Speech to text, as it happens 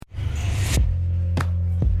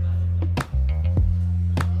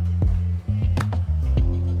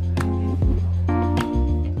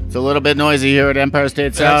It's a little bit noisy here at Empire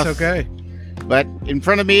State South. That's okay. But in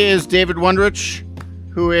front of me is David Wondrich,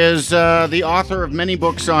 who is the author of many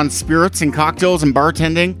books on spirits and cocktails and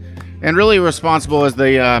bartending, and really responsible as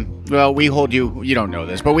the, we hold you don't know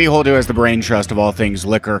this, but we hold you as the brain trust of all things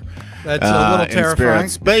liquor. That's a little terrifying.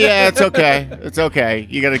 Spirits. But yeah, it's okay. It's okay.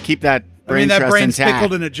 You got to keep that brain trust that brain's intact.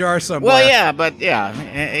 pickled in a jar somewhere. Well, yeah, but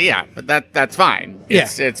that's fine.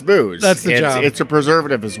 It's booze. That's the job. It's a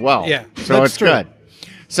preservative as well. Yeah, so that's it's true. good.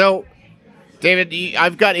 So, David,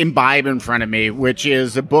 I've got Imbibe in front of me, which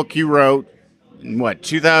is a book you wrote in,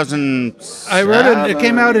 2000? I wrote it. It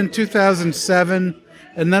came out in 2007,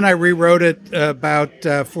 and then I rewrote it about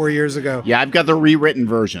 4 years ago. Yeah, I've got the rewritten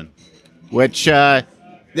version, which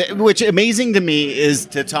amazing to me is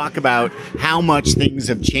to talk about how much things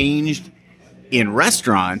have changed in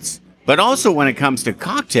restaurants, but also when it comes to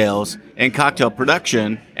cocktails and cocktail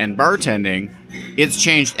production and bartending, it's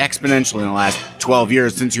changed exponentially in the last 12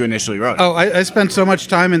 years since you initially wrote it. Oh, I spent so much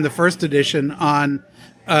time in the first edition on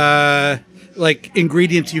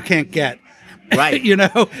ingredients you can't get. Right.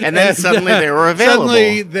 And then suddenly they were available.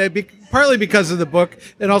 Suddenly, partly because of the book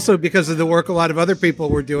and also because of the work a lot of other people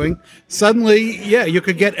were doing, suddenly, you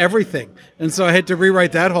could get everything. And so I had to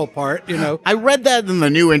rewrite that whole part, I read that in the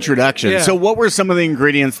new introduction. Yeah. So what were some of the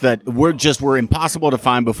ingredients that were impossible to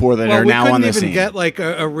find before that are now on the scene? We couldn't even get like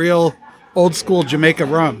a real old school Jamaica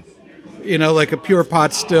rum. Like a pure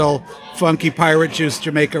pot still, funky pirate juice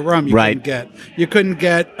Jamaica rum you couldn't get. You couldn't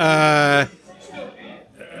get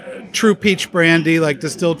true peach brandy, like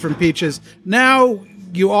distilled from peaches. Now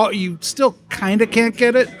you still kind of can't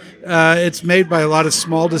get it. It's made by a lot of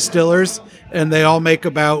small distillers, and they all make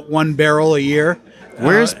about 1 barrel a year.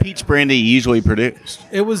 Where is peach brandy usually produced?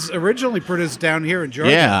 It was originally produced down here in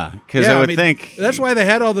Georgia. Yeah, because I would think that's why they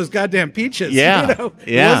had all those goddamn peaches. Yeah,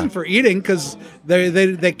 It wasn't for eating because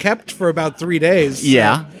they kept for about 3 days.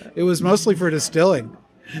 Yeah, it was mostly for distilling.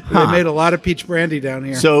 They made a lot of peach brandy down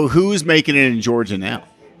here. So who's making it in Georgia now?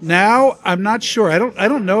 Now I'm not sure. I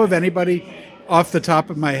don't know of anybody off the top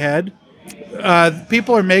of my head.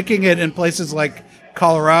 People are making it in places like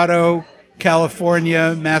Colorado,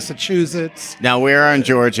 California, Massachusetts. Now we're in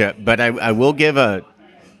Georgia, but I will give a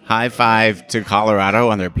high five to Colorado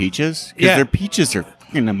on their peaches because their peaches are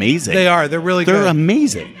fucking amazing. They are. They're really good. They're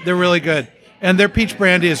amazing. They're really good, and their peach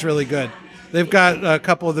brandy is really good. They've got a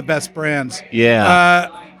couple of the best brands. Yeah.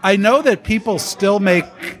 I know that people still make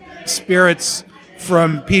spirits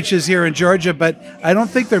from peaches here in Georgia, but I don't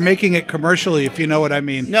think they're making it commercially, if you know what I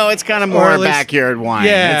mean. No, it's kind of more backyard wine.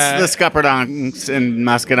 Yeah. It's the Scuppernongs and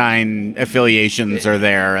Muscadine affiliations are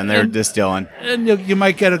there, and they're distilling. And you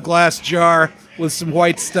might get a glass jar with some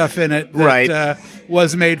white stuff in it that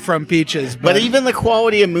was made from peaches. But even the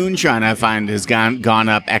quality of moonshine, I find, has gone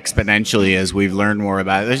up exponentially as we've learned more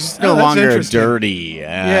about it. They're just no longer dirty.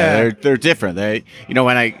 They're different.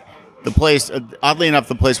 Oddly enough,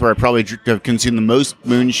 the place where I probably consume the most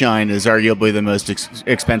moonshine is arguably the most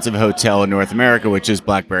expensive hotel in North America, which is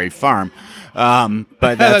Blackberry Farm.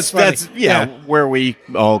 But that's where we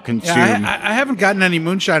all consume. Yeah, I haven't gotten any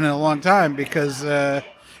moonshine in a long time because a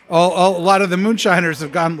lot of the moonshiners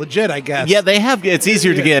have gone legit, I guess. Yeah, they have. It's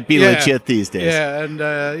easier to be legit these days. Yeah, and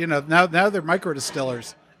now they're micro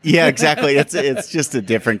distillers. Yeah, exactly. It's just a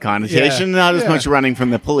different connotation. Not as much running from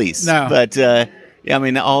the police. No, but. Yeah, I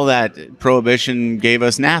mean, all that prohibition gave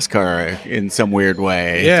us NASCAR in some weird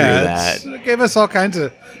way. Yeah, it gave us all kinds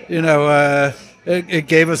of, it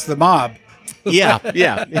gave us the mob.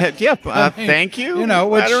 Thank you. Which,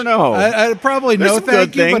 I don't know. I probably There's no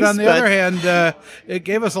thank you, things, but on the other hand, it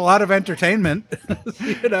gave us a lot of entertainment.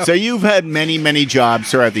 So you've had many, many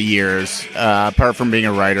jobs throughout the years, apart from being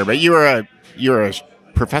a writer. But you were a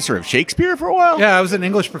professor of Shakespeare for a while. Yeah, I was an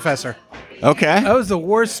English professor. Okay. That was the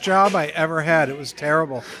worst job I ever had. It was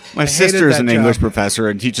terrible. My sister's an English professor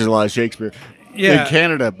and teaches a lot of Shakespeare in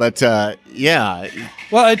Canada, but Well,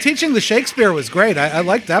 teaching the Shakespeare was great. I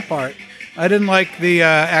liked that part. I didn't like the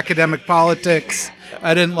academic politics.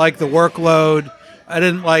 I didn't like the workload. I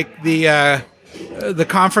didn't like the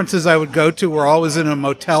conferences I would go to were always in a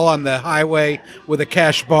motel on the highway with a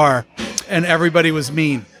cash bar, and everybody was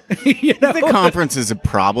mean. The conferences have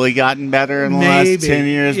probably gotten better in the last 10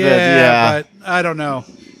 years. But I don't know.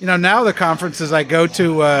 Now the conferences I go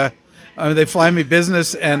to, they fly me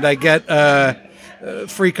business, and I get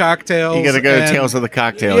free cocktails. You got to go to Tales of the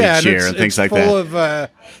Cocktail each year and things like that. It's full of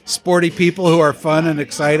sporty people who are fun and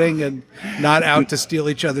exciting and not out to steal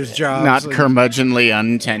each other's jobs. Not curmudgeonly,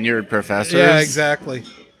 untenured professors. Yeah, exactly.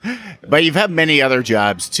 But you've had many other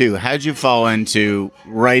jobs, too. How did you fall into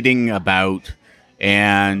writing about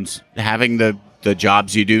and having the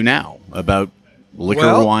jobs you do now about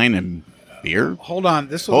liquor, wine, and beer? Hold on.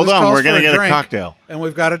 This Hold this on, calls we're gonna for get a drink, cocktail. and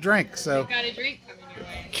we've got a drink. So Got a drink coming your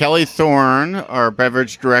way. Kelly Thorne, our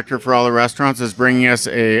beverage director for all the restaurants, is bringing us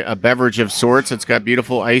a beverage of sorts. It's got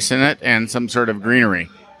beautiful ice in it and some sort of greenery.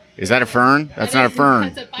 Is that a fern? That's not a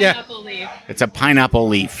fern. That's a pineapple leaf. It's a pineapple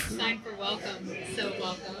leaf. Sign for welcome. So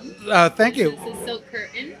welcome. thank you. This is Silk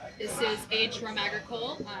Curtain. This is aged rum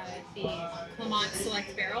agricole, the Clement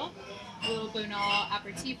Select Barrel. A little Bonal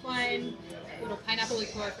aperitif wine, a little pineapple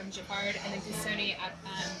liqueur from Giffard, and then Gusoni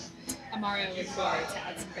Amaro liqueur to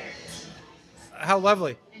add some berries. How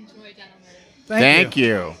lovely. Enjoy, gentlemen. Thank you.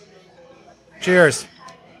 you. Cheers.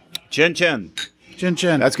 Chin chin. Chin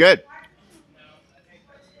chin. That's good.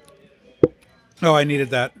 Oh, I needed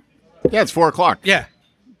that. Yeah, it's 4 o'clock. Yeah.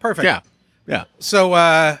 Perfect. Yeah. Yeah. So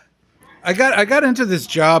I got into this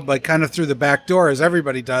job like kind of through the back door, as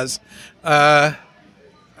everybody does.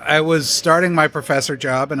 I was starting my professor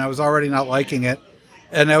job, and I was already not liking it.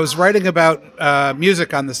 And I was writing about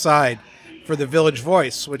music on the side for the Village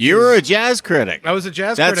Voice. Which You were is- a jazz critic. I was a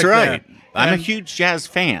jazz That's critic right. there. I'm a And- huge jazz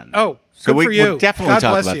fan. Oh, so good for you. we'll definitely God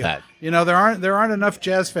talk bless about you. that. You know, there aren't enough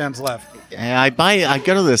jazz fans left. I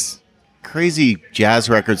go to this crazy jazz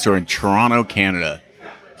record store in Toronto, Canada,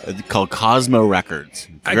 called Cosmo Records.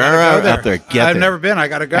 I gotta go there. Out there. Get I've there. never been. I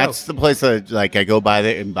gotta go. That's the place that I go by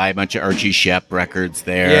there and buy a bunch of Archie Shepp records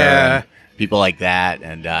there. Yeah. and people like that,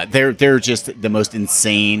 and they're just the most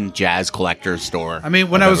insane jazz collector store. I mean,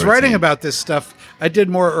 when I've I was ever writing seen. about this stuff, I did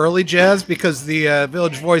more early jazz because the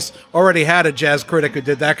Village Voice already had a jazz critic who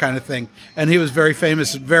did that kind of thing, and he was very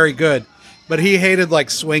famous and very good. But he hated like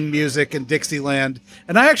swing music and Dixieland,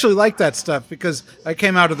 and I actually liked that stuff because I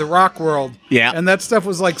came out of the rock world. Yeah. and that stuff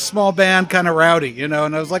was like small band, kind of rowdy, you know.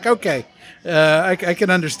 And I was like, okay, I can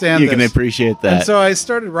understand. you this. can appreciate that. And so I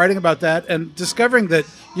started writing about that and discovering that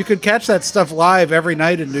you could catch that stuff live every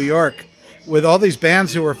night in New York with all these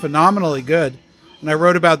bands who were phenomenally good. And I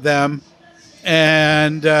wrote about them.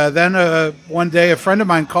 And then one day a friend of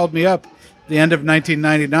mine called me up at the end of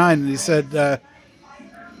 1999 and he said,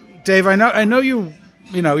 Dave, I know you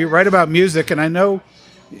write about music, and I know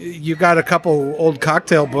you got a couple old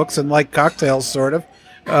cocktail books and like cocktails, sort of.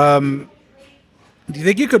 Do you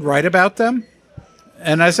think you could write about them?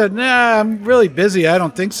 And I said, nah, I'm really busy. I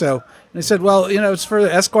don't think so. And he said, well, it's for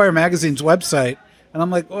Esquire magazine's website. And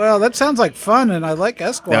I'm like, well, that sounds like fun, and I like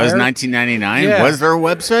Esquire. That was 1999. Yeah. Was there a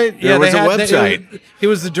website? Yeah, There was a they website. he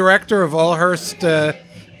was the director of Allhurst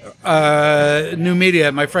New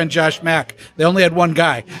Media, my friend Josh Mack. They only had one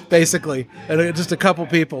guy, basically, and just a couple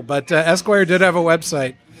people. But Esquire did have a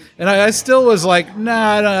website. And I still was like,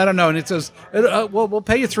 nah, I don't know. And it says, well, we'll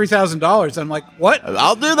pay you $3,000. I'm like, what?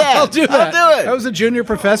 I'll do that. I'll do that. I'll do it. I was a junior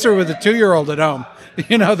professor with a 2-year-old at home.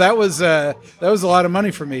 That was a lot of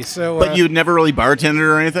money for me. So, But you'd never really bartended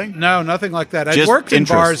or anything? no, nothing like that. I Just worked in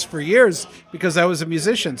interest. bars for years because I was a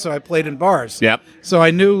musician, so I played in bars. Yep. So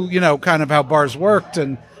I knew, kind of how bars worked,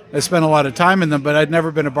 and I spent a lot of time in them, but I'd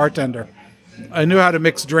never been a bartender. I knew how to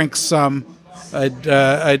mix drinks some.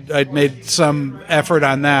 I'd made some effort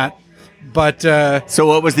on that. But, So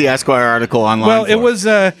what was the Esquire article online well, for? it was,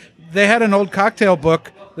 they had an old cocktail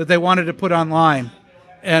book that they wanted to put online,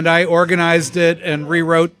 and I organized it and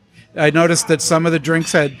rewrote. I noticed that some of the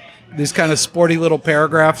drinks had these kind of sporty little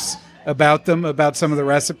paragraphs about them, about some of the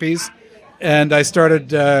recipes, and I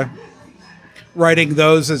started writing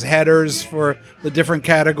those as headers for the different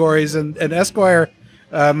categories. And Esquire,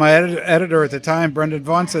 my editor at the time, Brendan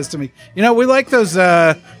Vaughn, says to me, we like those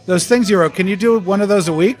things you wrote. Can you do one of those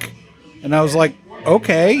a week? And I was like,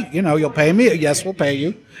 okay, you'll pay me. Yes, we'll pay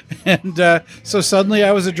you. And so suddenly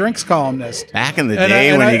I was a drinks columnist. Back in the And day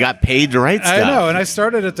I- and when I- you got paid to write stuff. I know, and I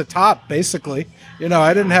started at the top, basically.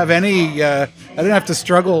 I didn't have any, I didn't have to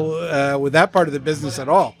struggle with that part of the business at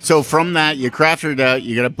all. So from that, you crafted it out.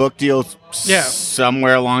 You got a book deal Yeah.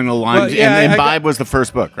 somewhere along the line. Well, yeah, and I Imbibe was the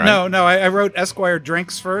first book, right? No, I wrote Esquire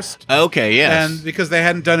Drinks first. Okay, yes. And because they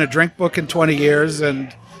hadn't done a drink book in 20 years,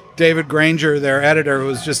 and David Granger, their editor, who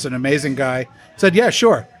was just an amazing guy, said, yeah,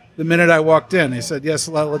 sure. The minute I walked in, he said, yes,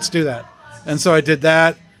 let's do that. And so I did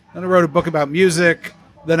that. Then I wrote a book about music.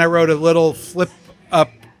 Then I wrote a little flip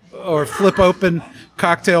open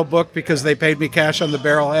cocktail book because they paid me cash on the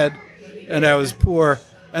barrelhead, and I was poor.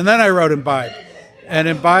 And then I wrote Imbibe. And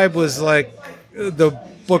Imbibe was like the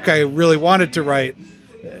book I really wanted to write.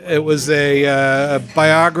 It was a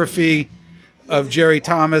biography of Jerry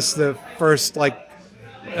Thomas, the first,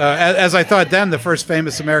 as I thought then, the first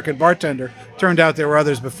famous American bartender. Turned out there were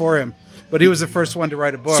others before him, but he was the first one to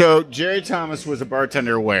write a book. So Jerry Thomas was a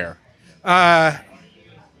bartender where?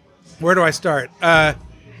 Where do I start?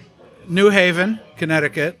 New Haven,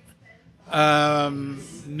 Connecticut,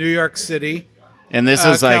 New York City, And this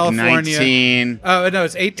is like California. 19. Oh no,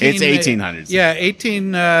 it's 18. It's 1800s. Yeah,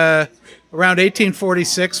 18. Around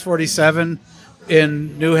 1846, 47,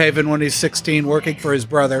 in New Haven when he's 16, working for his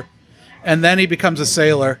brother, and then he becomes a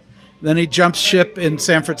sailor. Then he jumps ship in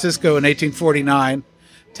San Francisco in 1849,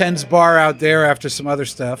 tends bar out there after some other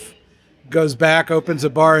stuff, goes back, opens a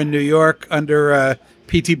bar in New York under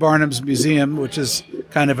P.T. Barnum's museum, which is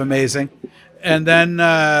kind of amazing, and then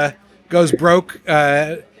goes broke.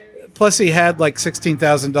 Plus, he had like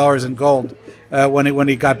 $16,000 in gold when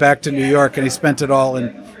he got back to New York, and he spent it all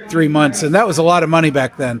in 3 months, and that was a lot of money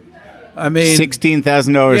back then. I mean,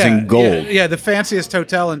 $16,000 in gold. Yeah, the fanciest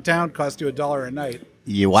hotel in town cost you $1 a night.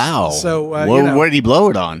 Yeah, wow. So, what did he blow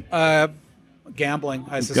it on? Gambling,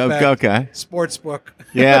 I suspect. Okay. Sports book.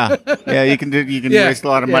 Yeah, you can Yeah, waste a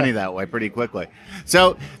lot of money that way pretty quickly.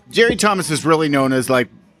 So Jerry Thomas is really known as like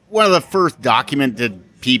one of the first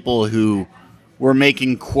documented people who were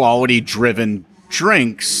making quality-driven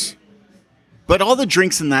drinks. But all the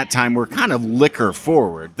drinks in that time were kind of liquor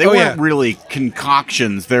forward. They weren't really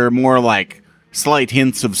concoctions. They're more like slight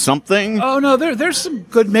hints of something. Oh no, there's some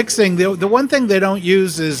good mixing. The one thing they don't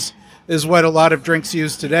use is what a lot of drinks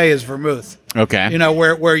use today is vermouth. Okay. You know,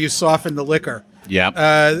 where you soften the liquor.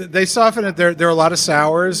 Yeah. They soften it. There are a lot of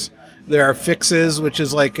sours. There are fixes, which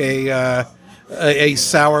is like a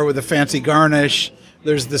sour with a fancy garnish.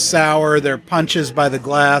 There's the sour. There are punches by the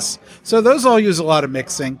glass. So those all use a lot of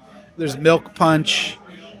mixing. There's milk punch.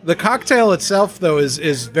 The cocktail itself, though,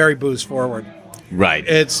 is very booze forward. Right.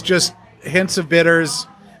 It's just hints of bitters,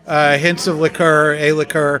 hints of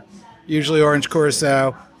liqueur, usually orange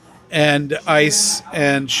curacao, and ice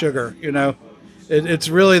and sugar. You know, it's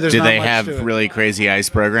really there's. Did not they much have to it. really crazy ice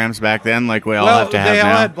programs back then, like we all have to have they now?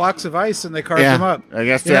 all had blocks of ice and they carved them up. I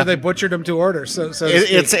guess you know, they butchered them to order. So to speak.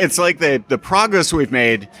 it's like the progress we've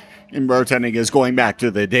made in bartending is going back to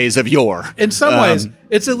the days of yore. In some ways,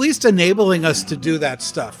 it's at least enabling us to do that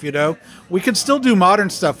stuff, you know? We can still do modern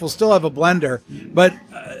stuff. We'll still have a blender. But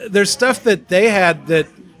there's stuff that they had that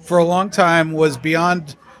for a long time was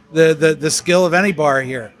beyond the skill of any bar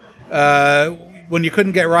here. When you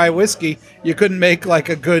couldn't get rye whiskey, you couldn't make like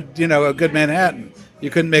a good Manhattan. You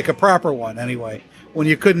couldn't make a proper one anyway. When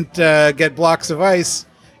you couldn't get blocks of ice,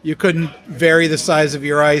 you couldn't vary the size of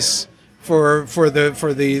your ice for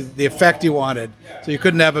the effect you wanted. So you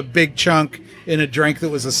couldn't have a big chunk in a drink that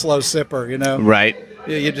was a slow sipper, you know. Right.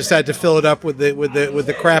 You just had to fill it up with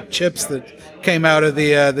the crap chips that came out of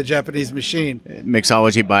the Japanese machine.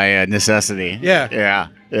 Mixology by necessity. Yeah.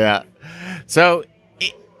 Yeah. So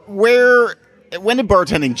when did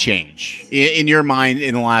bartending change in your mind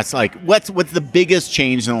in the last, like, what's the biggest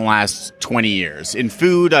change in the last 20 years? In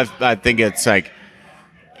food, I think it's like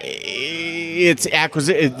it's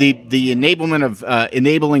the enablement of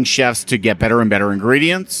enabling chefs to get better and better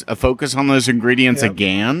ingredients, a focus on those ingredients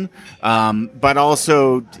again, but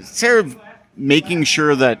also sort of making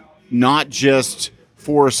sure that not just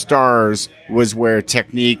 4 stars was where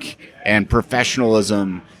technique and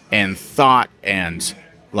professionalism and thought and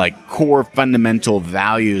like core fundamental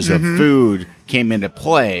values of food came into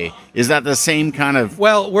play. Is that the same kind of...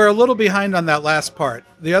 Well, we're a little behind on that last part.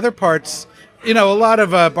 The other parts... You know, a lot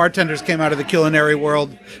of bartenders came out of the culinary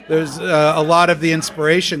world. There's a lot of the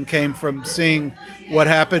inspiration came from seeing what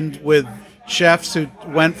happened with chefs who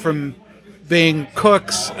went from being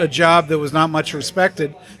cooks, a job that was not much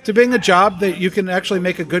respected, to being a job that you can actually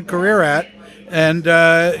make a good career at and,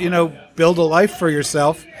 build a life for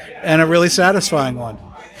yourself and a really satisfying one,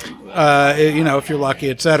 if you're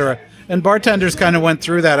lucky, etc. And bartenders kind of went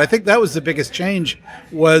through that. I think that was the biggest change,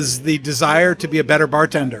 was the desire to be a better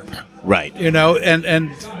bartender. Right. You know,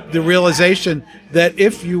 and the realization that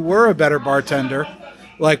if you were a better bartender,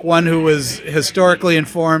 like one who was historically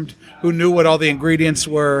informed, who knew what all the ingredients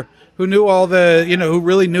were, who knew all the, who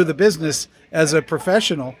really knew the business as a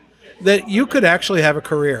professional, that you could actually have a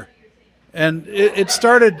career. And it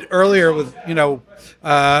started earlier with,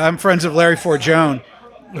 I'm friends of Larry Forgione,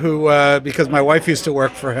 who, because my wife used to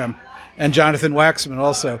work for him, and Jonathan Waxman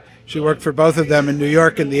also. She worked for both of them in New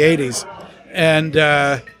York in the 80s. And,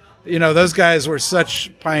 those guys were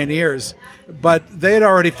such pioneers, but they had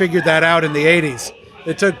already figured that out in the 80s.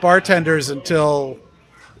 It took bartenders until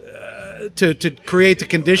to create the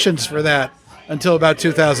conditions for that until about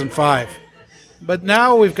 2005. But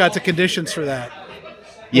now we've got the conditions for that.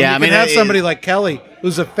 Yeah, I mean, have somebody like Kelly,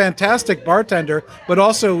 who's a fantastic bartender, but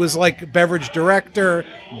also was like beverage director,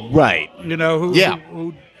 right?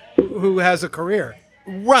 Who has a career,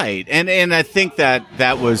 right? And I think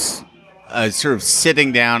that was a sort of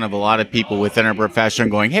sitting down of a lot of people within our profession,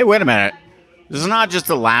 going, "Hey, wait a minute, This is not just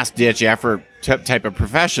a last-ditch effort type of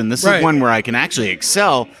profession. This Right. is one where I can actually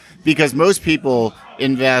excel because most people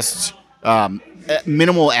invest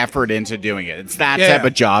minimal effort into doing it. It's that Yeah. type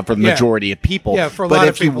of job for the Yeah. majority of people. Yeah, for a but lot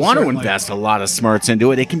if of you people, want to certainly. invest a lot of smarts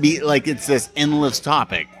into it, it can be like it's this endless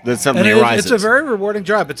topic that suddenly And arises. it's a very rewarding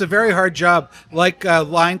job. It's a very hard job, like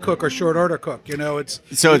line cook or short order cook. You know, it's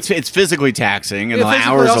physically taxing and the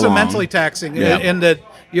physically hours also are long. mentally taxing Yeah. in that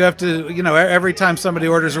you have to, every time somebody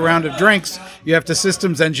orders a round of drinks, you have to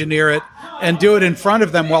systems engineer it and do it in front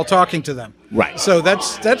of them while talking to them. Right. So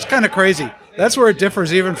that's kind of crazy. That's where it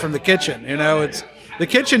differs even from the kitchen. It's the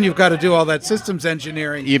kitchen. You've got to do all that systems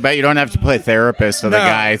engineering. You bet you don't have to play therapist to the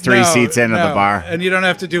guy three seats in at the bar. And you don't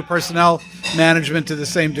have to do personnel management to the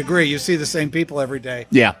same degree. You see the same people every day.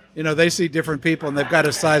 Yeah. They see different people and they've got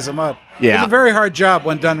to size them up. Yeah. It's a very hard job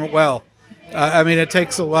when done well. It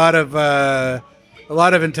takes a lot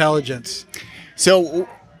of intelligence. So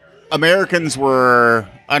Americans were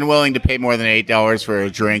unwilling to pay more than $8 for a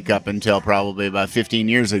drink up until probably about 15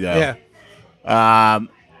 years ago. Yeah.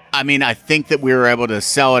 I think that we were able to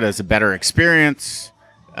sell it as a better experience,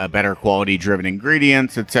 a better quality-driven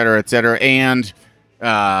ingredients, et cetera, and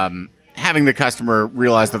having the customer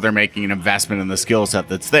realize that they're making an investment in the skill set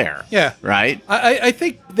that's there. Yeah. Right? I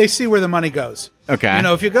think they see where the money goes. Okay.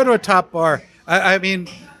 If you go to a top bar, I've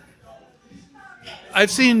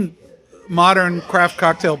seen modern craft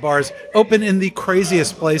cocktail bars open in the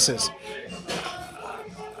craziest places.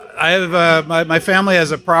 I have my family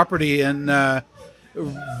has a property in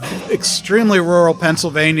extremely rural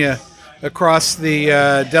Pennsylvania, across the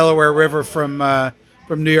Delaware River from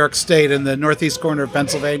New York State in the northeast corner of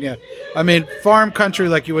Pennsylvania. Farm country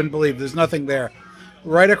like you wouldn't believe. There's nothing there.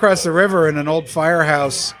 Right across the river in an old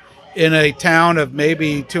firehouse in a town of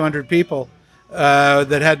maybe 200 people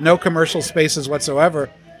that had no commercial spaces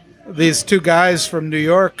whatsoever. These two guys from New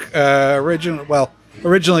York,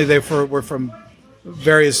 originally they were from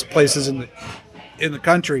various places in the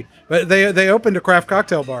country, but they opened a craft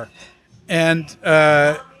cocktail bar, and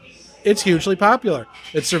it's hugely popular.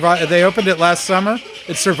 It survived. They opened it last summer.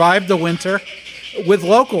 It survived the winter with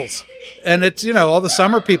locals, and it's all the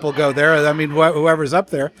summer people go there. Whoever's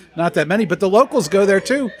up there, not that many, but the locals go there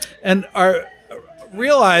too, and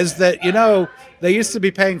realize that they used to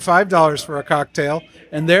be paying $5 for a cocktail,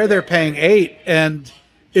 and they're paying $8, and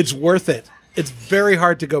it's worth it. It's very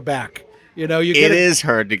hard to go back. It is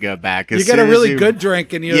hard to go back. You get a really good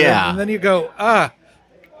drink, and and then you go,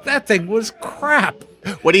 that thing was crap.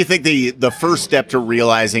 What do you think the first step to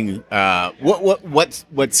realizing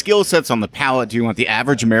what skill sets on the palate do you want the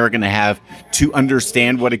average American to have to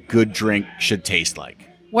understand what a good drink should taste like?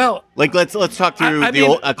 Well, let's talk through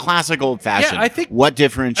a classic old fashioned. Yeah, I think what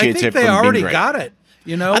differentiates it from being great. I think they already got it.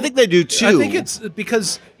 I think they do too. I think it's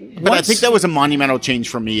because. But I think that was a monumental change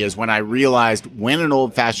for me is when I realized when an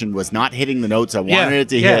old fashioned was not hitting the notes I wanted it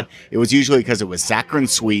to hit. It was usually because it was saccharine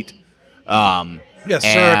sweet. And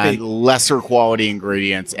syrupy. lesser quality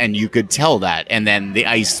ingredients, and you could tell that. And then the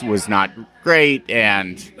ice was not great,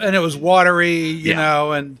 and it was watery, you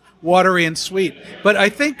know, and watery and sweet. But I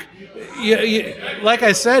think, like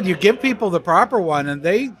I said, you give people the proper one, and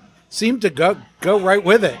they seem to go right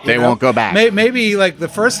with it. They won't go back. Maybe like the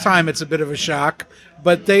first time it's a bit of a shock,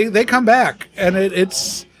 but they come back, and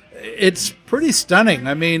it's pretty stunning.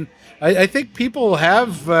 I think people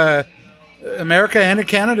have. America and in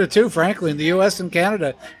Canada too, frankly, in the U.S. and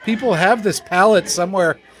Canada, people have this palate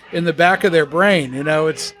somewhere in the back of their brain.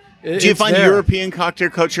 Do you find there. European cocktail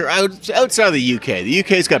culture outside of the UK? The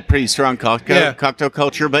UK's got pretty strong cocktail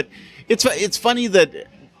culture, but it's funny that,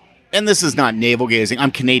 and this is not navel gazing. I'm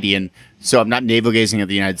Canadian, so I'm not navel gazing at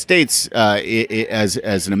the United States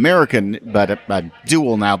as an American, but I'm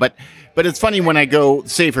dual now. But it's funny when I go,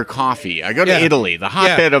 say, for coffee. I go to Italy, the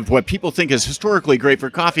hotbed of what people think is historically great for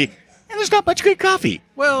coffee. And there's not much great coffee.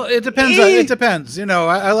 Well, it depends. It depends.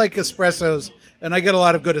 I like espressos, and I get a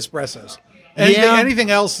lot of good espressos.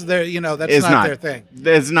 Anything else, that's not their thing.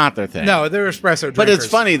 It's not their thing. No, they're espresso drinkers. But it's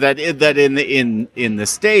funny that in the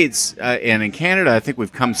States and in Canada, I think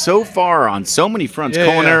we've come so far on so many fronts,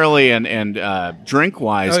 culinarily and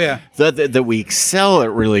drink-wise, that we excel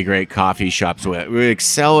at really great coffee shops. We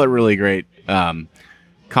excel at really great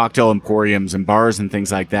cocktail emporiums and bars and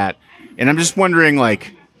things like that. And I'm just wondering,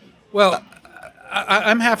 like... Well,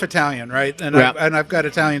 I'm half Italian, right? And I've got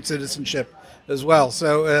Italian citizenship as well.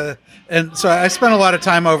 So so I spent a lot of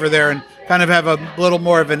time over there and kind of have a little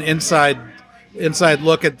more of an inside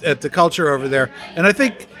look at the culture over there. And I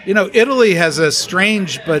think Italy has a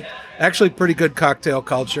strange but actually pretty good cocktail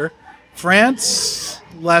culture. France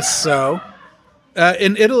less so.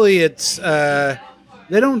 In Italy, it's they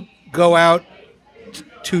don't go out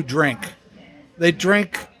to drink. they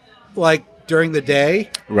drink like during the day,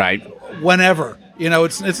 Right. whenever.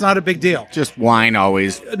 It's not a big deal. Just wine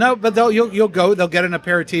always. No, but you'll go. They'll get an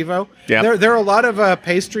aperitivo. Yep. There are a lot of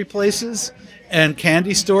pastry places and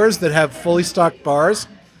candy stores that have fully stocked bars.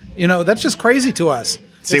 That's just crazy to us.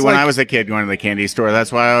 See, It's when like- I was a kid going to the candy store,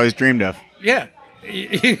 that's what I always dreamed of. Yeah.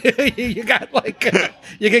 You got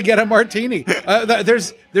you could get a martini.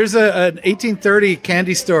 There's an 1830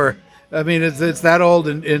 candy store. I mean, it's that old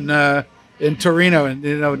in Torino and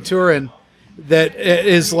in Turin, that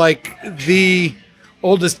is like the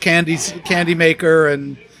oldest candy maker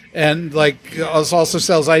and like also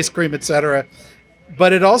sells ice cream, etc.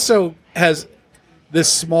 But it also has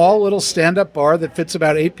this small little stand-up bar that fits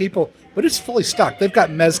about 8 people, but it's fully stocked. They've got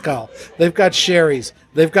mezcal, they've got sherries,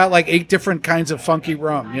 they've got like 8 different kinds of funky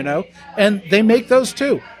rum, and they make those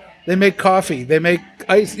too. They make coffee, they make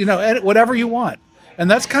ice, and whatever you want. And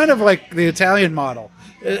that's kind of like the Italian model.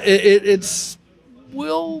 It's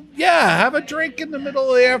have a drink in the middle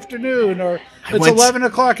of the afternoon, or it's 11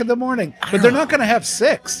 o'clock in the morning. But they're not going to have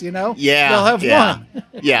 6, Yeah. They'll have one.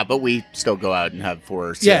 Yeah, but we still go out and have 4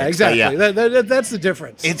 or 6. Yeah, exactly. But yeah. That's the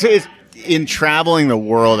difference. It's in traveling the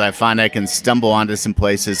world, I find I can stumble onto some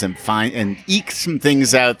places and find and eke some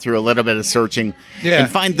things out through a little bit of searching, and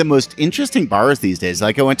find the most interesting bars these days.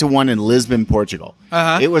 Like I went to one in Lisbon, Portugal.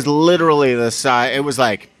 It was literally the size. It was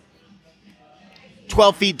like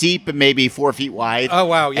 12 feet deep and maybe 4 feet wide. Oh,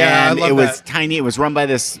 wow. Yeah, and I love it was that. tiny. It was run by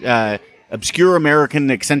this obscure American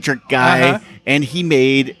eccentric guy, and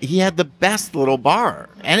he had the best little bar,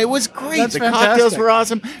 and it was great. That's the fantastic. cocktails were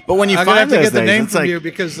awesome. But when you I'm gonna have find to those get the things, name it's from like, you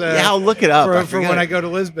because I'll look it up for when I go to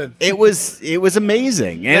Lisbon. It was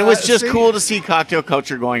amazing, and it was just see? cool to see cocktail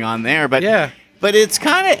culture going on there. But but it's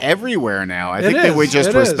kind of everywhere now. I think that we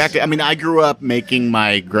just respect it. I mean, I grew up making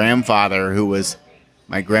my grandfather was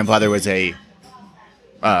a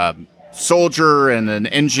soldier and an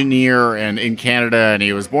engineer and in Canada, and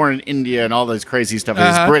he was born in India and all this crazy stuff. He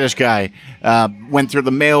was a British guy, went through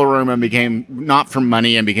the mailroom and became, not for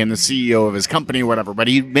money, and became the CEO of his company or whatever, but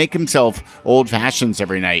he'd make himself old fashions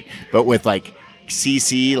every night, but with like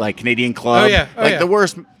CC, like Canadian Club, the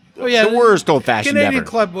worst. The worst old fashioned Canadian ever.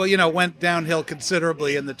 Club, went downhill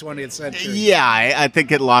considerably in the 20th century. Yeah, I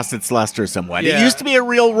think it lost its luster somewhat. Yeah. It used to be a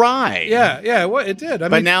real rye. Yeah, well, it did.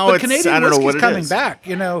 But now it's, Canadian I don't know whiskey's what it coming is. back,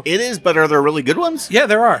 It is, but are there really good ones? Yeah,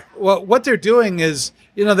 there are. Well, what they're doing is,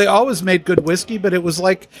 they always made good whiskey, but it was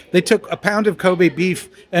like they took a pound of Kobe beef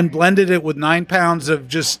and blended it with 9 pounds of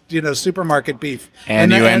just, supermarket beef.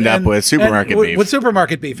 And you end up with supermarket beef. With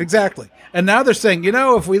supermarket beef, exactly. And now they're saying,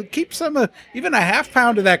 if we keep even a half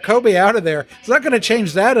pound of that Kobe out of there, it's not going to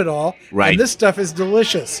change that at all. Right. And this stuff is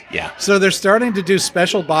delicious. Yeah. So they're starting to do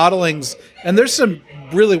special bottlings, and there's some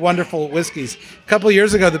really wonderful whiskeys. A couple of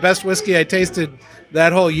years ago, the best whiskey I tasted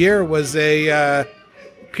that whole year was a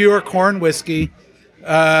pure corn whiskey,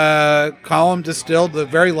 column distilled,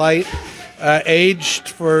 very light, aged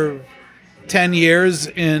for 10 years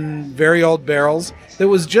in very old barrels. It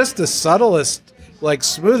was just the subtlest,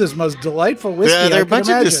 smoothest, most delightful whiskey. There are a I bunch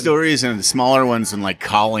could of imagine. distilleries and smaller ones in like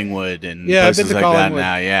Collingwood and I've been places to like Collingwood. that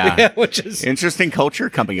now. Yeah. Yeah, which is interesting culture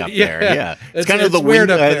coming up Yeah. there. Yeah, It's kind of the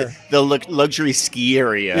weird up there. the luxury ski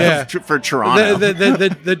area Yeah. for Toronto.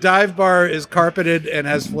 the dive bar is carpeted and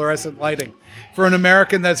has fluorescent lighting. For an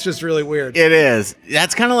American, that's just really weird. It is.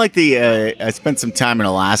 That's kind of like I spent some time in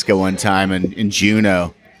Alaska one time in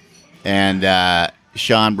Juneau, and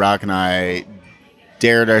Sean Brock and I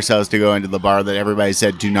dared ourselves to go into the bar that everybody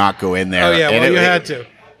said do not go in there. Oh yeah, And well you had to.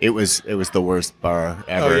 It was the worst bar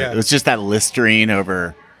ever. Oh, yeah. It was just that Listerine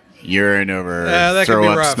over urine over that could throw be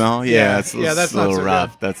up rough. smell. Yeah. It's Yeah, that's a not little so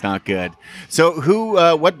rough. good. That's not good.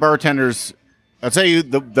 So what bartenders? I'll tell you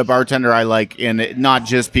the bartender I like, and not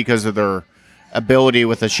just because of their ability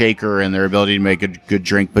with a shaker and their ability to make a good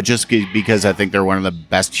drink, but just because I think they're one of the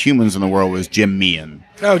best humans in the world, was Jim Meehan.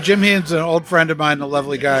 Oh, Jim Meehan's an old friend of mine, a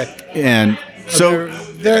lovely guy. And so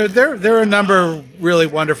there are a number of really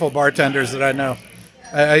wonderful bartenders that I know.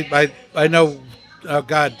 I know, oh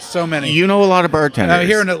God, so many. you know a lot of bartenders.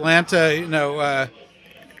 Here in Atlanta,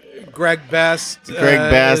 Greg Best.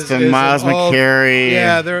 And is Miles an old- McCary.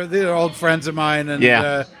 Yeah, they're old friends of mine, and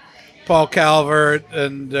Yeah. Paul Calvert,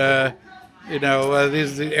 and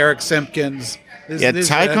these Eric Simpkins. These,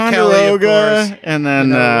 Ty Kelly, of Conderoga course. and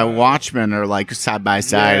then Watchmen are like side by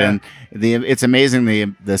side, Yeah. and it's amazing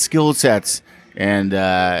the skill sets and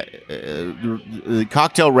the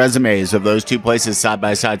cocktail resumes of those two places side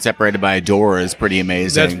by side, separated by a door, is pretty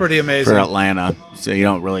amazing. That's pretty amazing for Atlanta. So you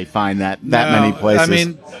don't really find that No, many places. I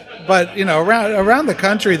mean, but around the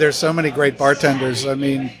country, there's so many great bartenders. I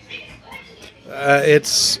mean,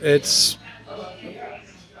 it's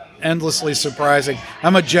endlessly surprising.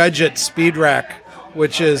 I'm a judge at Speed Rack,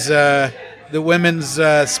 which is the women's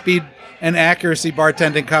speed and accuracy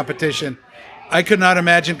bartending competition. I could not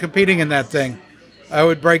imagine competing in that thing. I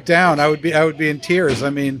would break down. I would be in tears. I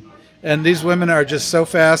mean, and these women are just so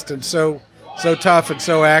fast and so tough and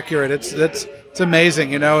so accurate. It's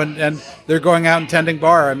amazing, and they're going out and tending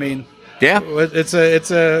bar. I mean, yeah, it's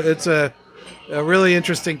a really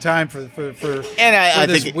interesting time for I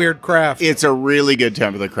this think weird craft. It's a really good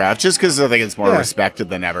time for the craft, just because I think it's more respected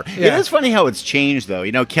than ever. Yeah. It is funny how it's changed,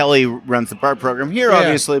 though. Kelly runs the bar program here,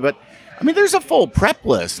 obviously, but I mean, there's a full prep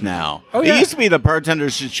list now. Oh, yeah. It used to be the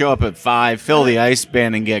bartenders should show up at 5, fill the ice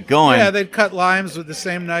bin, and get going. Yeah, they'd cut limes with the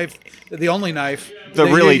same knife, the only knife. The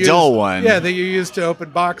really dull one. Yeah, that you use to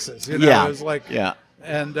open boxes. Yeah. It was like, yeah.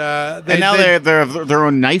 And now they have their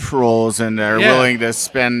own knife rolls, and they're willing to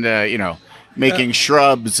spend, making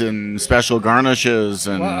shrubs and special garnishes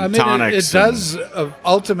and tonics. It does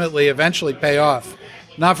ultimately, eventually pay off.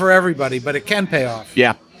 Not for everybody, but it can pay off.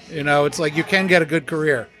 Yeah. It's like you can get a good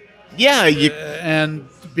career. Yeah, and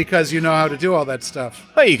because you know how to do all that stuff.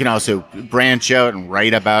 But you can also branch out and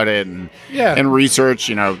write about it and research.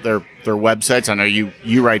 Their websites. I know you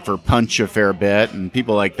write for Punch a fair bit, and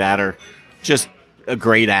people like that are just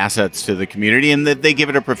great assets to the community, and that they give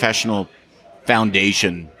it a professional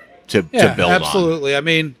foundation to build on. Absolutely. I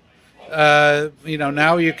mean,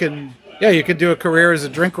 now you can do a career as a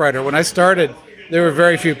drink writer. When I started, there were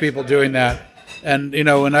very few people doing that. And,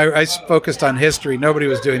 when I focused on history, nobody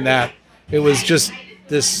was doing that. It was just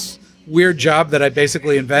this weird job that I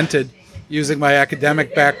basically invented using my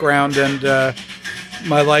academic background and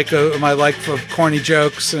my like for corny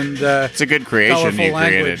jokes and it's a good creation colorful you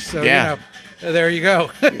language. created. So, yeah. There you go.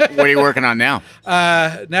 What are you working on now?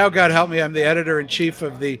 Now, God help me, I'm the editor-in-chief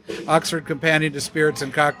of the Oxford Companion to Spirits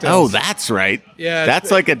and Cocktails. Oh, that's right. Yeah. That's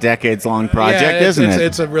like a decades-long project, isn't it?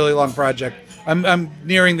 It's a really long project. I'm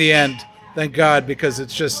nearing the end. Thank God, because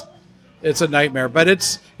it's a nightmare. But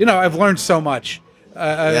I've learned so much.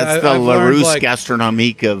 That's the Larousse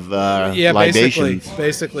gastronomique of libations.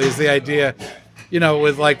 Basically is the idea.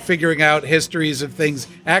 With like figuring out histories of things,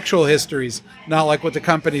 actual histories, not like what the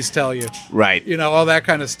companies tell you. Right. All that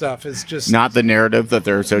kind of stuff is just not the narrative that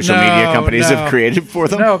their social media companies have created for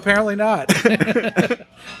them. No, apparently not.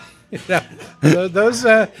 Those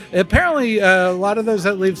apparently a lot of those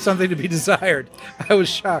that leave something to be desired. I was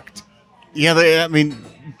shocked. Yeah,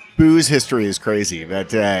 booze history is crazy,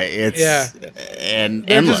 but it's and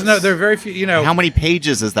endless. There are very few. How many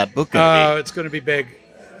pages is that book going to be? It's going to be big.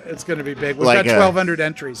 It's going to be big. We've got 1,200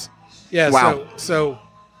 entries. Yeah. Wow. So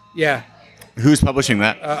yeah. Who's publishing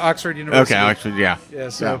that? Oxford University. Okay, Oxford. Yeah. Yeah.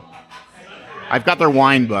 So. I've got their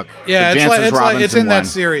wine book. Yeah, it's in that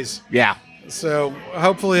series. Yeah. So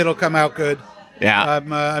hopefully it'll come out good. Yeah.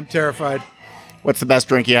 I'm terrified. What's the best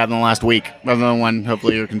drink you had in the last week, other than one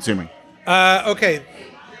hopefully you're consuming? Okay.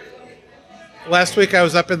 Last week I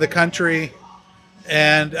was up in the country,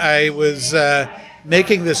 and I was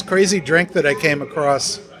making this crazy drink that I came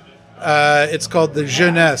across. It's called the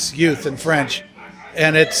Jeunesse, youth in French,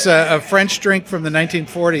 and it's a French drink from the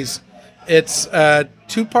 1940s. It's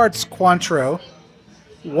 2 parts Cointreau,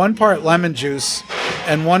 1 part lemon juice,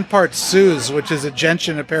 and 1 part Suze, which is a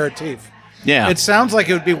gentian aperitif. Yeah. It sounds like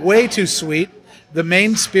it would be way too sweet. The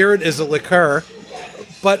main spirit is a liqueur,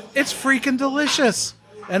 but it's freaking delicious,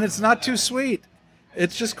 and it's not too sweet.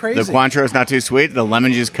 It's just crazy. The Cointreau is not too sweet. The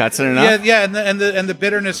lemon juice cuts it enough. Yeah, and the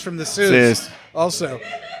bitterness from the Suze also.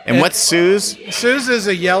 And what's Suze? Suze is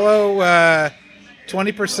a yellow,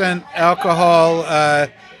 20% alcohol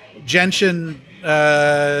gentian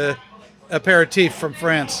aperitif from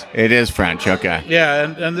France. It is French. Okay.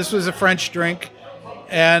 Yeah, and this was a French drink,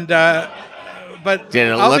 and but did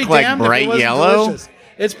it look like bright yellow? Delicious.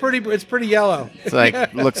 It's pretty yellow. It's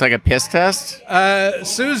like looks like a piss test.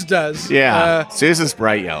 Suze does. Yeah, Suze is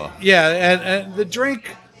bright yellow. Yeah, and the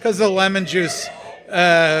drink, because the lemon juice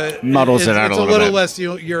muddles it out a little bit. It's a little less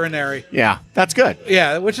urinary. Yeah, that's good.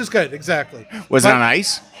 Yeah, which is good. Exactly. Was it on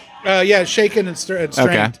ice? Yeah, shaken and strained.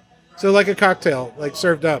 Okay. So like a cocktail, like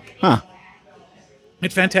served up. Huh.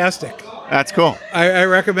 It's fantastic. That's cool. I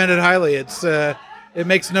recommend it highly. It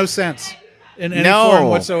makes no sense in any form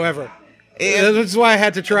whatsoever. That's why I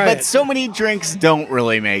had to try it. But so many drinks don't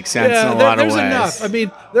really make sense in a lot of ways. There's enough. I mean,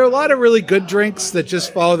 there are a lot of really good drinks that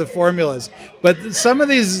just follow the formulas. But some of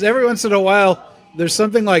these, every once in a while, there's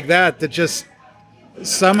something like that just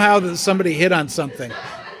somehow somebody hit on something.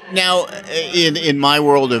 Now, in my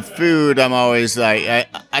world of food, I'm always like,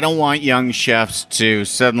 I don't want young chefs to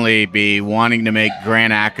suddenly be wanting to make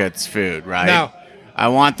Grand Achat's food, right? No. I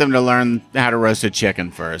want them to learn how to roast a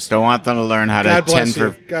chicken first. I want them to learn how to tend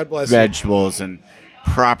for God bless vegetables and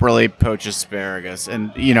properly poach asparagus,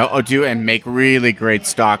 and and make really great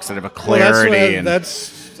stocks that have a clarity.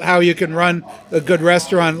 That's how you can run a good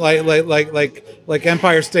restaurant like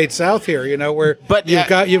Empire State South here. Where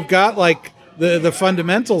you've got like the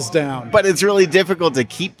fundamentals down. But it's really difficult to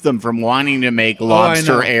keep them from wanting to make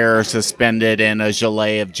lobster air suspended in a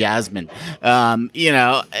gelée of jasmine. But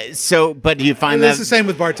you find it's the same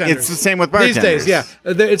with bartenders. It's the same with bartenders. These days, yeah.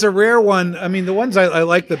 It's a rare one. I mean, the ones I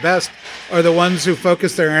like the best are the ones who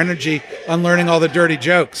focus their energy on learning all the dirty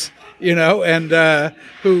jokes, and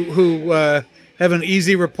who have an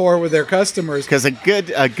easy rapport with their customers. Because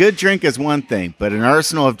a good drink is one thing, but an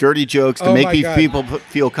arsenal of dirty jokes to make people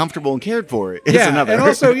feel comfortable and cared for is another. And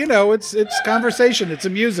also, it's conversation. It's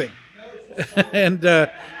amusing. And a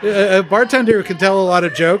bartender who can tell a lot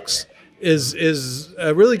of jokes is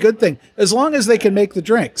a really good thing, as long as they can make the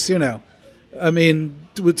drinks, I mean,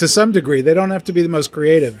 to some degree. They don't have to be the most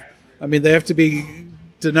creative. I mean, they have to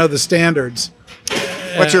know the standards.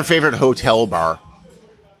 What's your favorite hotel bar?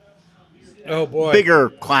 Oh boy! Bigger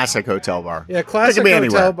classic hotel bar. Yeah, classic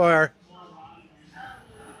hotel bar.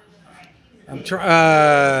 I'm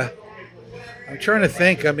trying to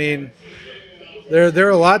think. I mean, there are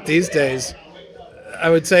a lot these days. I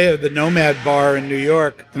would say the Nomad Bar in New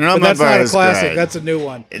York. The Nomad but that's Bar not a is classic. great. That's a new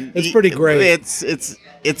one. It's pretty great.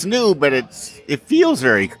 It's new, but it feels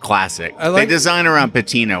very classic. They design around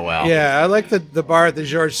patina well. Yeah, I like the bar at the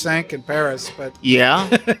Georges V in Paris, but yeah,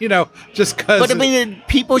 just because. But I mean,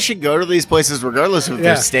 people should go to these places regardless of if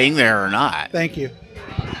they're staying there or not. Thank you.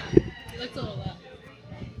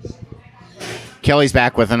 Kelly's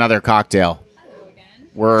back with another cocktail.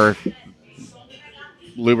 We're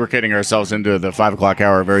lubricating ourselves into the 5 o'clock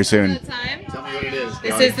hour very soon. Tell me what it is.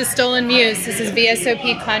 This is the Stolen Muse. This is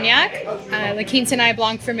VSOP Cognac, La Quintanilla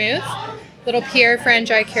Blanc Vermouth, little Pierre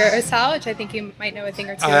Frangi Curacao, which I think you might know a thing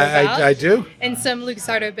or two about. I do. And some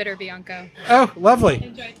Luxardo Bitter Bianco. Oh, lovely.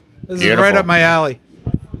 Enjoy. This is right up my alley.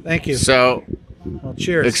 Thank you. So, well,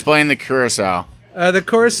 cheers. Explain the Curacao. The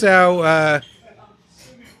Curacao...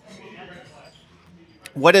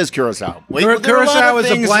 what is Curacao? Curacao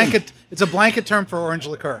is a blanket. It's a blanket term for orange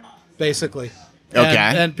liqueur, basically. Okay.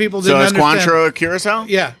 And people didn't understand. So is Cointreau a Curacao?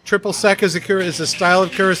 Yeah. Triple Sec is a style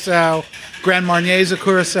of Curacao. Grand Marnier is a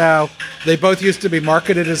Curacao. They both used to be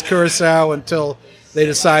marketed as Curacao until they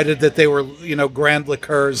decided that they were, grand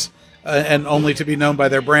liqueurs and only to be known by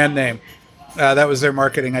their brand name. That was their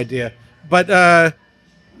marketing idea. But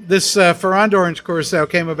this Ferrand Orange Curacao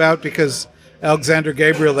came about because Alexander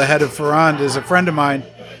Gabriel, the head of Ferrand, is a friend of mine,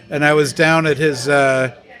 and I was down at his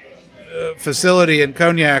facility in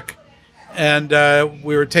Cognac, and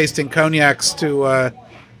we were tasting cognacs to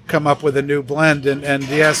come up with a new blend, and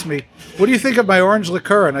he asked me, what do you think of my orange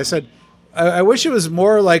liqueur? And I said, I wish it was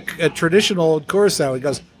more like a traditional old Curacao. He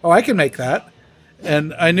goes, oh, I can make that.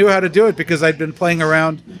 And I knew how to do it because I'd been playing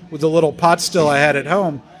around with the little pot still I had at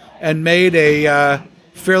home and made a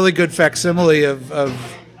fairly good facsimile of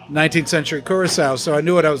 19th century Curacao, so I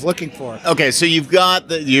knew what I was looking for. Okay, so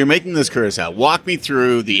you're making this Curacao. Walk me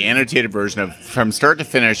through the annotated version of from start to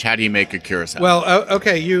finish. How do you make a Curacao? Well,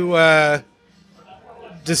 okay, you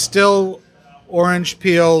distill orange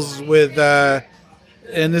peels with,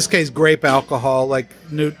 in this case, grape alcohol, like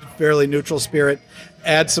fairly neutral spirit.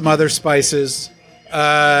 Add some other spices,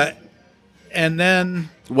 and then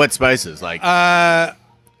what spices? Like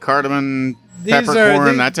cardamom,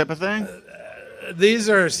 peppercorn, that type of thing. These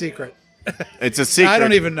are a secret. It's a secret. I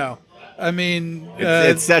don't even know. I mean,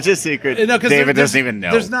 it's such a secret. David doesn't even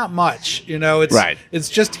know. There's not much, It's right. It's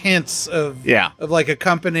just hints of like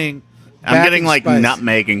accompanying. I'm getting like spice.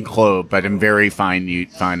 Nutmeg and clove, but in very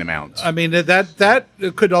fine amounts. I mean that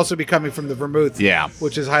could also be coming from the vermouth,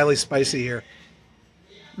 which is highly spicy here.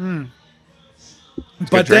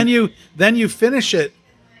 But then you finish it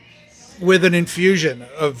with an infusion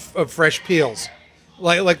of fresh peels.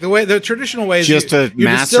 Like the traditional way is just to you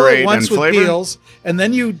distill macerate it once and with flavor? peels, and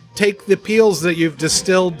then you take the peels that you've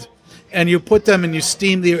distilled and you put them and you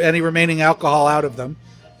steam any remaining alcohol out of them,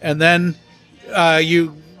 and then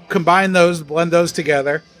you combine those, blend those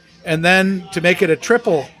together, and then to make it a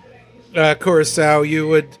triple Curacao, you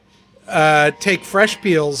would take fresh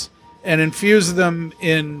peels and infuse them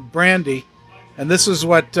in brandy, and this is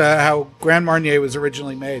how Grand Marnier was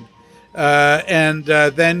originally made, and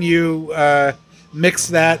then you mix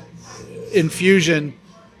that infusion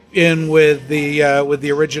in with the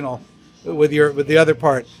original, with the other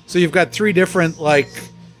part. So you've got 3 different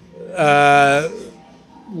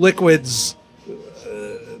liquids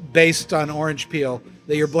based on orange peel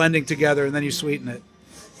that you're blending together, and then you sweeten it.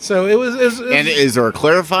 So it was and is there a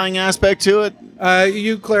clarifying aspect to it?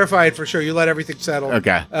 You clarify it for sure. You let everything settle.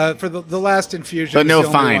 Okay. For the last infusion. But is no the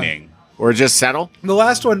only one. fining, or just settle. The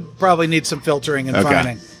last one probably needs some filtering and Okay.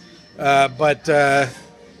 fining.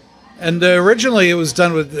 And originally it was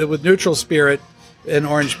done with neutral spirit and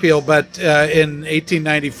orange peel, but in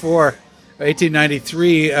 1894,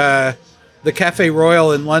 1893, the Café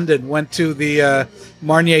Royal in London went to the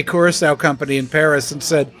Marnier Curaçao Company in Paris and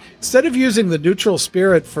said, instead of using the neutral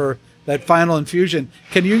spirit for that final infusion,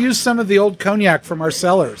 can you use some of the old cognac from our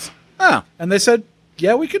cellars? Oh, And they said,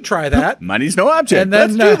 yeah, we could try that. money's no object. And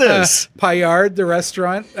then Let's do this. Payard, the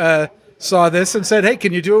restaurant, saw this and said, hey,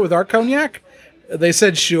 can you do it with our cognac? They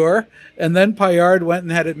said, sure. And then Payard went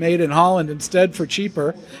and had it made in Holland instead for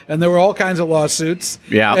cheaper. And there were all kinds of lawsuits.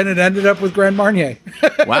 Yeah. And it ended up with Grand Marnier.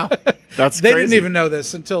 Wow, that's They crazy. didn't even know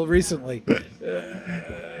this until recently.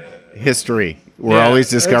 History. We're Yeah, always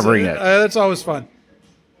discovering it. That's always fun.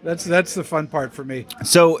 That's the fun part for me.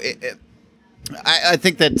 So I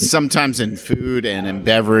think that sometimes in food and in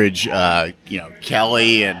beverage,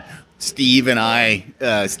 Kelly and Steve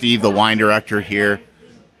and Steve, the wine director here,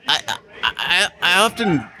 I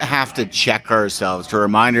often have to check ourselves to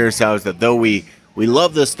remind ourselves that though we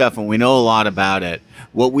love this stuff and we know a lot about it,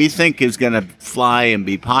 what we think is going to fly and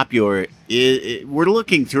be popular, we're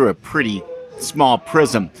looking through a pretty small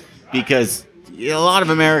prism, because a lot of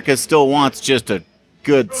America still wants just a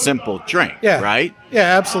good, simple drink, Yeah. right?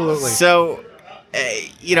 Yeah, absolutely. So,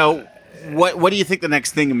 what do you think the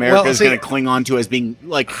next thing America is see- going to cling on to as being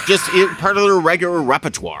like just part of their regular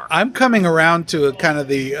repertoire? I'm coming around to a kind of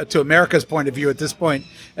to America's point of view at this point.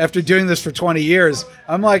 After doing this for 20 years,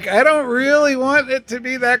 I'm like, I don't really want it to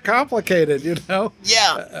be that complicated, you know?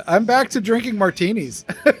 Yeah, I'm back to drinking martinis.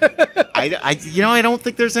 I don't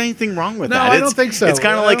think there's anything wrong with No, that. I don't think so. It's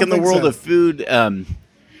kind of I like don't in the think world so. of food.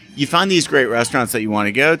 You find these great restaurants that you want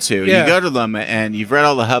to go to. Yeah. You go to them and you've read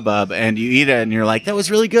all the hubbub and you eat it and you're like, that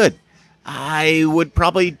was really good. I would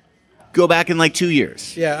probably go back in like 2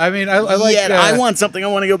 years. Yeah, I mean, I like. Yet I want something I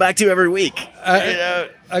want to go back to every week.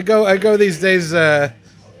 I go these days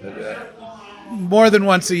more than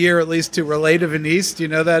once a year at least to Relais de Venise. Do you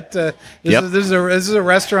know that? This Yep. is a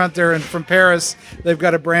restaurant there from Paris. They've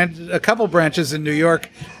got a couple branches in New York.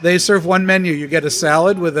 They serve one menu. You get a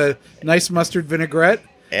salad with a nice mustard vinaigrette,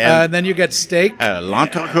 and then you get steak,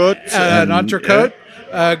 L'entrecôte. an entrecote,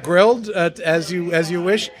 grilled as you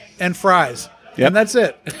wish, and fries. Yep. And that's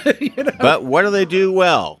it. You know? But what do they do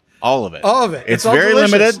well? All of it. All of it. It's It's all very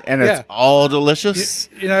delicious. limited and Yeah. it's all delicious.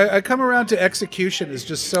 You know, I come around to execution is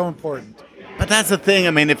just so important. But that's the thing.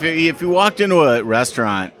 I mean, if you walked into a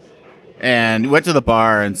restaurant and went to the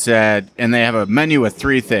bar and they have a menu with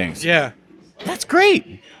 3 things, Yeah. that's great.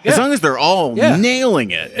 Yeah. As long as they're all Yeah.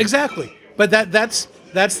 nailing it. Exactly. But that's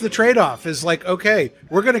the trade-off is like, okay,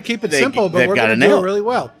 we're going to keep it They- simple, but they've we're gotta going to do nail it it. really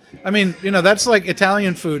well. I mean, that's like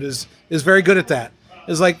Italian food is very good at that.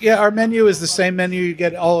 It's like, yeah, our menu is the same menu you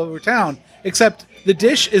get all over town, except the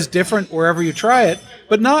dish is different wherever you try it,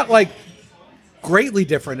 but not like greatly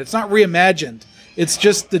different. It's not reimagined. It's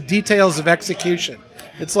just the details of execution.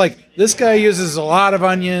 It's like this guy uses a lot of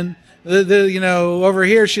onion. Over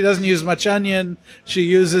here she doesn't use much onion. She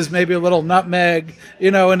uses maybe a little nutmeg.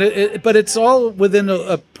 But it's all within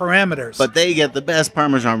a parameters. But they get the best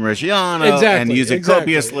Parmesan Reggiano Exactly, and use it exactly,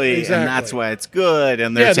 copiously, exactly. and that's why it's good.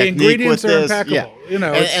 And their Yeah, the technique ingredients with are this, impeccable,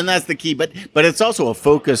 yeah. it's- and that's the key. But it's also a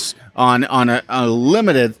focus on a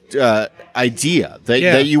limited idea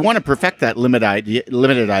Yeah. that you want to perfect that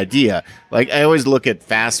limited idea. Like I always look at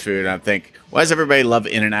fast food and I think, why does everybody love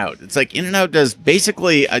In-N-Out? It's like In-N-Out does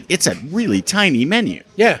basically it's a really tiny menu.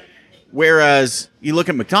 yeah. Whereas you look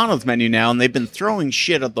at McDonald's menu now, and they've been throwing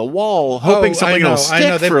shit at the wall, hoping I something know, will I stick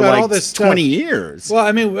know. They've for got all like this stuff. 20 years. Well,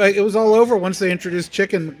 I mean, it was all over once they introduced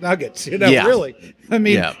chicken nuggets. Yeah. Really. I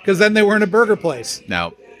mean, Yeah. because then they weren't a burger place.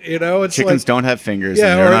 No, It's chickens like, don't have fingers. and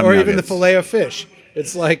yeah, they're not or even the nuggets. fillet of fish.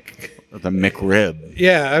 It's like, The McRib.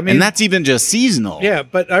 yeah, I mean, And that's even just seasonal. yeah.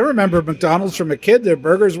 But I remember McDonald's from a kid. Their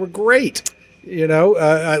burgers were great.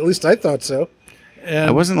 At least I thought so. And,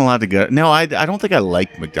 I wasn't allowed to go. No, I don't think I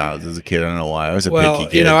liked McDonald's as a kid. I don't know why. I was a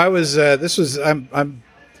picky kid. I was. I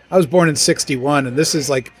was born in '61, and this is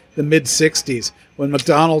like the mid '60s when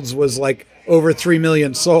McDonald's was like over 3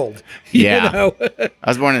 million sold. Yeah. I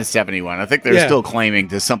was born in 71. I think they're Yeah. still claiming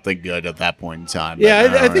to something good at that point in time. but Yeah, I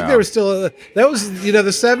don't think know. there was still that was the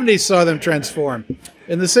 '70s saw them transform.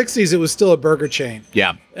 In the '60s, it was still a burger chain,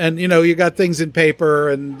 Yeah. and you got things in paper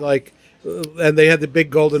and like, and they had the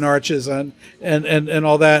big golden arches on and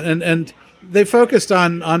all that, and they focused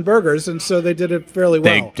on burgers, and so they did it fairly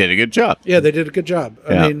well. They did a good job. Yeah, they did a good job.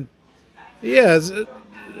 Yeah. I mean, yeah,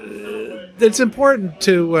 it's important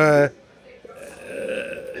to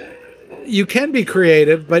you can be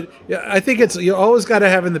creative, but I think you always got to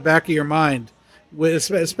have in the back of your mind,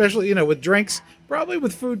 especially with drinks, probably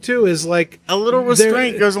with food too, is like A little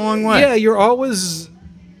restraint goes a long way. Yeah,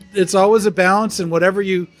 it's always a balance, and whatever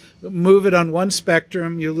you move it on one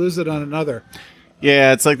spectrum, you lose it on another.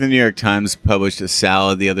 Yeah, it's like the New York Times published a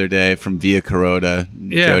salad the other day from Via Carota,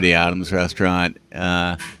 Jody Adams' restaurant.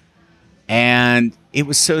 And it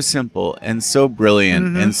was so simple and so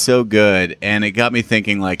brilliant and so good. And it got me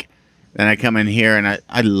thinking, like, then I come in here and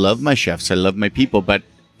I love my chefs. I love my people. But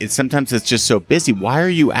sometimes it's just so busy. Why are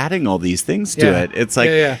you adding all these things to it? It's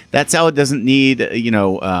like that salad doesn't need,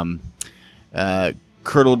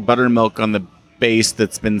 curdled buttermilk on the base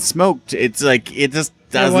that's been smoked. It's like it just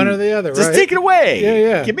doesn't. One or the other, just right? take it away.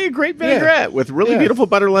 Yeah. Give me a great vinaigrette with really beautiful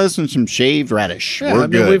butter lettuce and some shaved radish. We're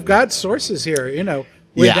good. We've got sources here.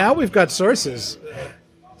 Now we've got sources.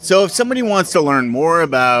 So if somebody wants to learn more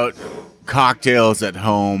about cocktails at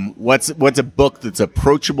home, what's a book that's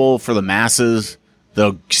approachable for the masses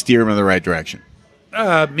that'll steer them in the right direction?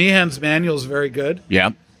 Meehan's Manual is very good. Yeah.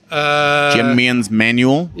 Jim Meehan's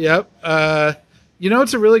Manual. Yep.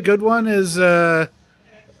 What's a really good one is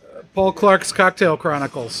Paul Clark's Cocktail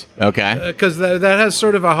Chronicles. Okay. Because that has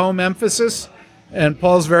sort of a home emphasis, and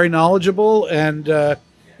Paul's very knowledgeable, and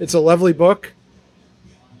it's a lovely book.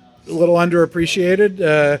 A little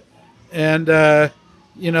underappreciated, and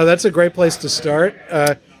that's a great place to start.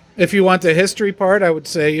 If you want the history part, I would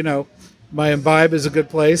say My Imbibe is a good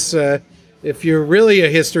place. If you're really a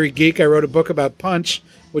history geek, I wrote a book about Punch,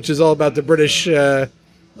 which is all about the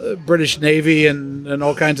British Navy and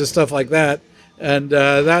all kinds of stuff like that. And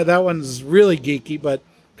that one's really geeky, but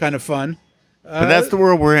kind of fun. But that's the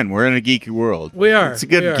world we're in. We're in a geeky world. We are. It's a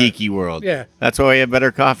good geeky world. Yeah. That's why we have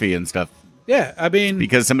better coffee and stuff. Yeah, I mean,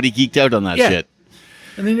 because somebody geeked out on that shit.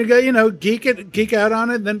 And then you go, geek out on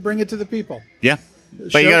it, and then bring it to the people. Yeah.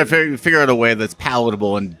 But you got to figure out a way that's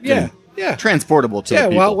palatable and transportable to the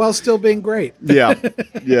people. Yeah, while still being great. Yeah.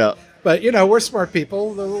 Yeah. But, we're smart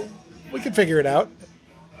people. We can figure it out.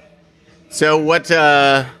 So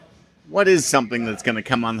what is something that's going to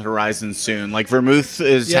come on the horizon soon? Like Vermouth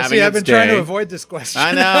is having its I've been day. trying to avoid this question.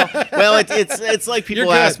 I know. Well, it's like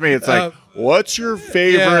people ask me, it's like, what's your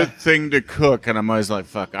favorite thing to cook? And I'm always like,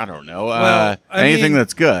 fuck, I don't know. Anything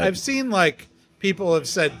that's good. I've seen people have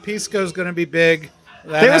said Pisco's going to be big.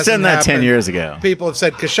 They were saying that 10 years ago. People have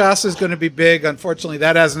said cachaça is going to be big. Unfortunately,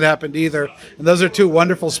 that hasn't happened either. And those are two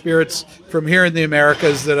wonderful spirits from here in the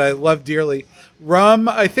Americas that I love dearly. Rum,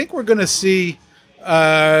 I think we're going to see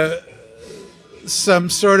some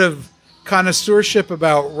sort of connoisseurship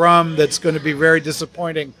about rum that's going to be very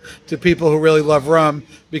disappointing to people who really love rum,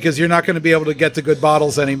 because you're not going to be able to get the good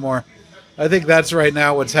bottles anymore. I think that's right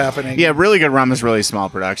now what's happening. Yeah, really good rum is really small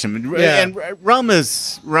production. Yeah. And rum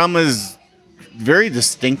is very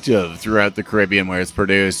distinctive throughout the Caribbean where it's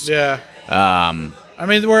produced. Yeah. I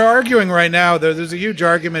mean, we're arguing right now. There's a huge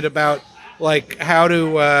argument about how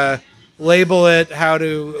to label it, how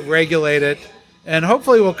to regulate it, and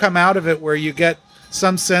hopefully we'll come out of it where you get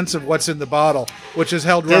some sense of what's in the bottle, which has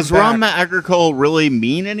held rum back. Does rum agricole really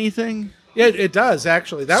mean anything? Yeah, it does,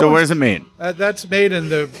 actually. So what does it mean? That's made in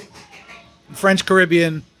the French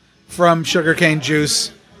Caribbean from sugarcane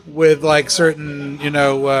juice with certain,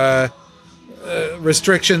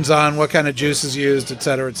 restrictions on what kind of juice is used, et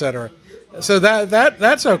cetera, et cetera. So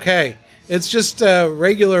that's okay. It's just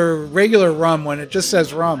regular rum. When it just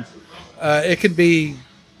says rum, it can be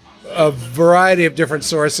a variety of different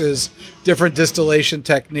sources, different distillation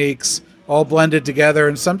techniques, all blended together.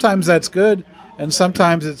 And sometimes that's good, and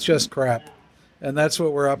sometimes it's just crap. And that's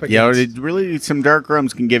what we're up against. Yeah, really, some dark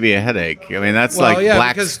rums can give you a headache. I mean, that's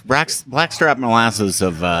blackstrap molasses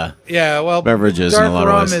of beverages in a lot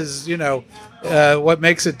of ways. Dark rum is, what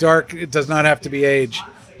makes it dark. It does not have to be age.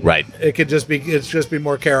 Right. It could just be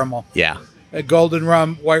more caramel. Yeah. A golden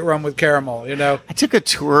rum, white rum with caramel. I took a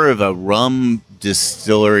tour of a rum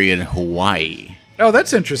distillery in Hawaii. Oh,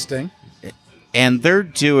 that's interesting. And they're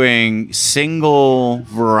doing single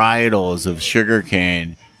varietals of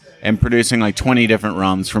sugarcane and producing 20 different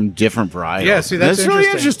rums from different varietals. Yeah, see, that's really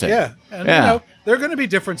interesting. Yeah. And, there are going to be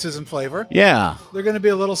differences in flavor. Yeah. They're going to be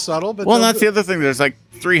a little subtle. But that's the other thing. There's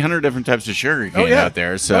 300 different types of sugarcane out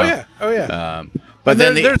there. So. Oh, yeah. But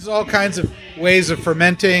then there's all kinds of ways of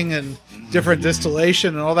fermenting and different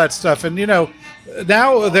distillation and all that stuff. And,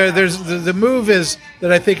 now there's the move is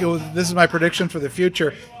that I think this is my prediction for the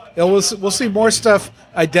future. We'll see more stuff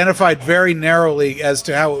identified very narrowly as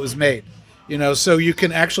to how it was made. So you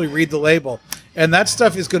can actually read the label. And that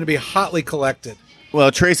stuff is going to be hotly collected. Well,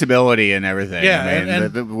 traceability and everything. Yeah, I mean,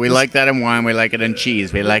 and we like that in wine. We like it in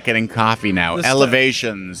cheese. We like it in coffee now. The stuff-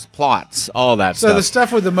 Elevations, plots, all that So stuff. the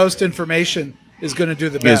stuff with the most information is going to do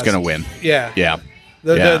the is best. going to win. Yeah. Yeah.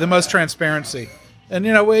 The most transparency. And,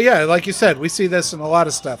 like you said, we see this in a lot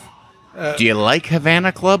of stuff. Do you like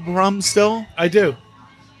Havana Club rum still? I do.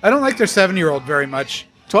 I don't like their 7-year-old very much.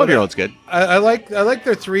 12-year-old's good. I like their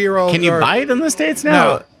 3-year-old. Can you buy it in the States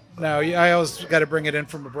now? No. I always got to bring it in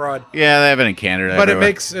from abroad. Yeah, they have it in Canada. But everywhere.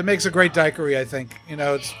 it makes a great daiquiri, I think.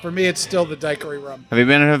 It's for me, it's still the daiquiri rum. Have you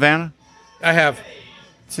been in Havana? I have.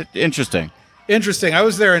 It's interesting. Interesting. I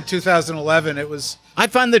was there in 2011. It was. I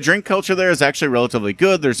find the drink culture there is actually relatively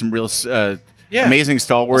good. There's some real amazing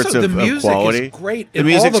stalwarts Also, the of music quality. is great The in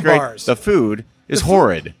music's all the great. bars. The food is The food-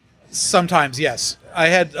 horrid. Sometimes, yes. I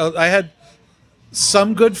had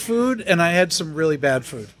some good food, and I had some really bad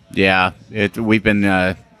food. Yeah, we've been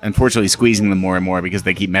unfortunately squeezing them more and more because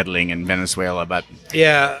they keep meddling in Venezuela. But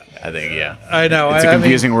Yeah, I think I know. it's a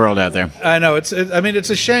confusing world out there. I know. It's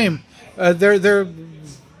a shame.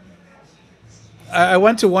 I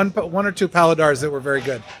went to one or two paladars that were very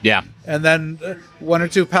good, Yeah, and then one or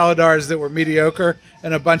two paladars that were mediocre,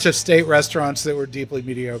 and a bunch of state restaurants that were deeply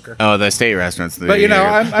mediocre. oh, the state restaurants. But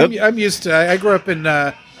I'm used to. I grew up in.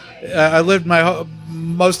 I lived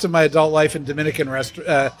most of my adult life in Dominican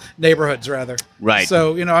neighborhoods, rather. Right.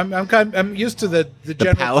 So I'm used to the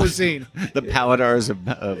general cuisine. The paladars of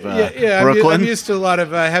I'm Brooklyn. used to a lot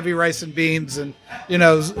of heavy rice and beans, and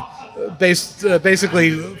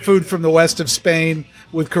basically food from the west of Spain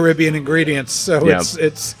with Caribbean ingredients. So Yeah.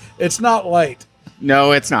 it's not light.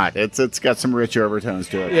 No, it's not. It's got some rich overtones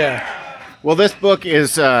to it. Yeah. Well, this book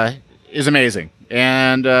is amazing,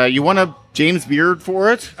 and you won a James Beard for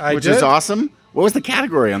it, which is did. awesome. What was the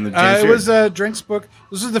category on the James It Beard? was a drinks book.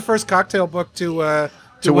 This was the first cocktail book to win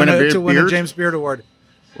a win a Beard? James Beard Award.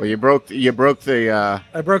 Well, you broke the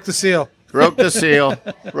I broke the seal. broke the seal,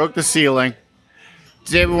 broke the ceiling.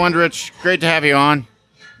 David Wondrich, great to have you on,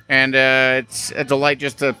 and it's a delight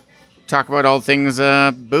just to talk about all things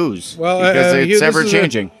booze because Hugh, it's this ever is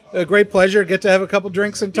changing. A great pleasure. Get to have a couple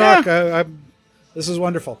drinks and talk. This is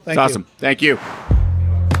wonderful. Thank It's you. awesome. Thank you.